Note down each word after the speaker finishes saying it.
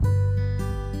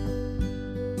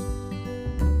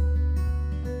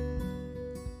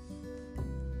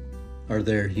Are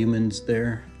there humans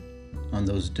there, on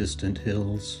those distant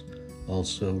hills,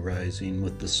 also rising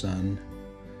with the sun?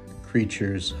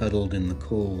 Creatures huddled in the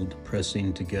cold,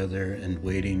 pressing together and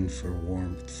waiting for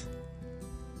warmth.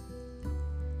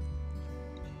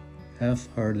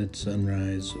 Half-hearted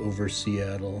sunrise over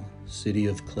Seattle, city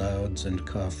of clouds and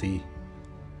coffee.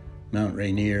 Mount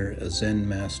Rainier, a Zen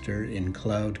master in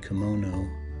cloud kimono,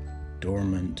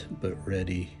 dormant but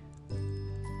ready.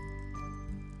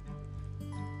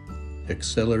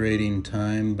 Accelerating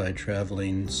time by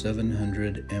traveling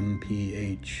 700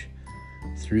 mph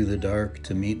through the dark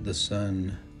to meet the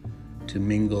sun, to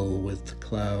mingle with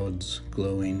clouds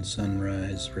glowing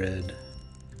sunrise red.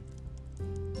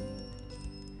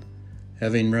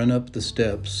 Having run up the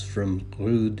steps from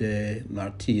Rue des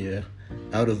Martyrs,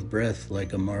 out of breath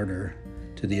like a martyr,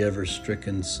 to the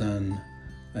ever-stricken sun,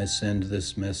 I send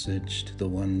this message to the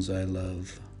ones I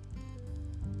love.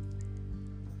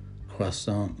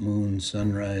 Croissant moon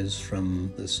sunrise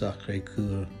from the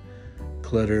Sacré-Cœur,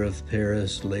 clutter of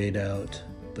Paris laid out,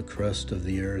 the crust of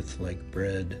the earth like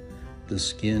bread, the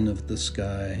skin of the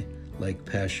sky like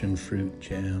passion fruit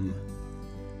jam.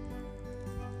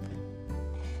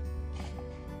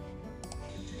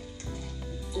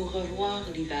 Au revoir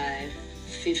l'hiver,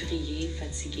 février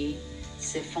fatigué,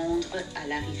 s'effondre à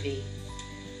l'arrivée.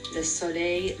 Le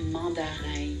soleil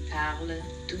mandarin parle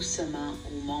doucement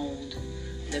au monde,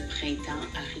 le printemps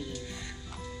arrive.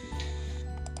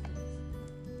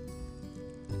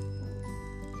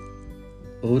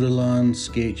 Odilon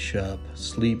skate shop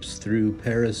sleeps through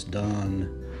Paris dawn,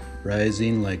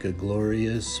 rising like a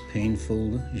glorious,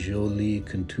 painful, jolie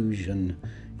contusion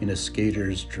in a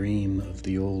skater's dream of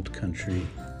the old country.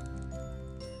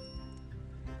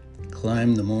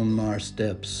 Climb the Montmartre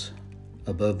steps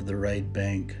above the right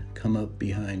bank, come up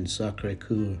behind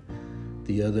Sacré-Cœur.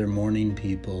 The other morning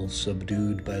people,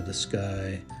 subdued by the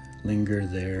sky, linger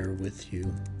there with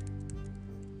you.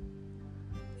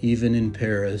 Even in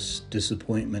Paris,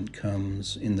 disappointment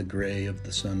comes in the gray of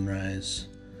the sunrise.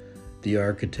 The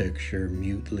architecture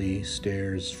mutely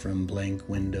stares from blank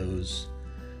windows.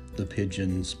 The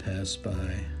pigeons pass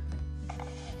by.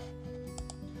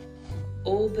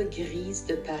 Aube grise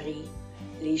de Paris,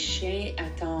 les chiens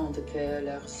attendent que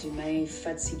leurs humains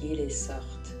fatigués les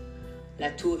sortent. La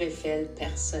tour Eiffel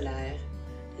perce l'air,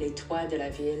 les toits de la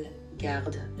ville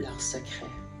gardent leurs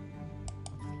secrets.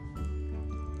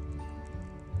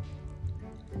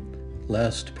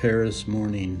 Last Paris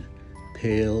morning,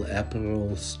 pale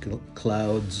Aperol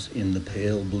clouds in the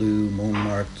pale blue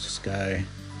Montmartre sky,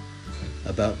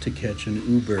 about to catch an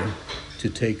Uber to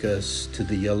take us to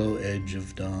the yellow edge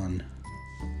of dawn.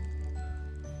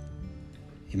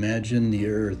 Imagine the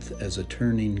earth as a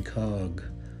turning cog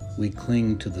we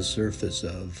cling to the surface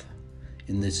of,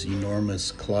 in this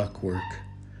enormous clockwork,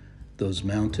 those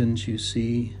mountains you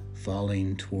see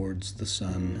falling towards the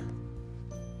sun.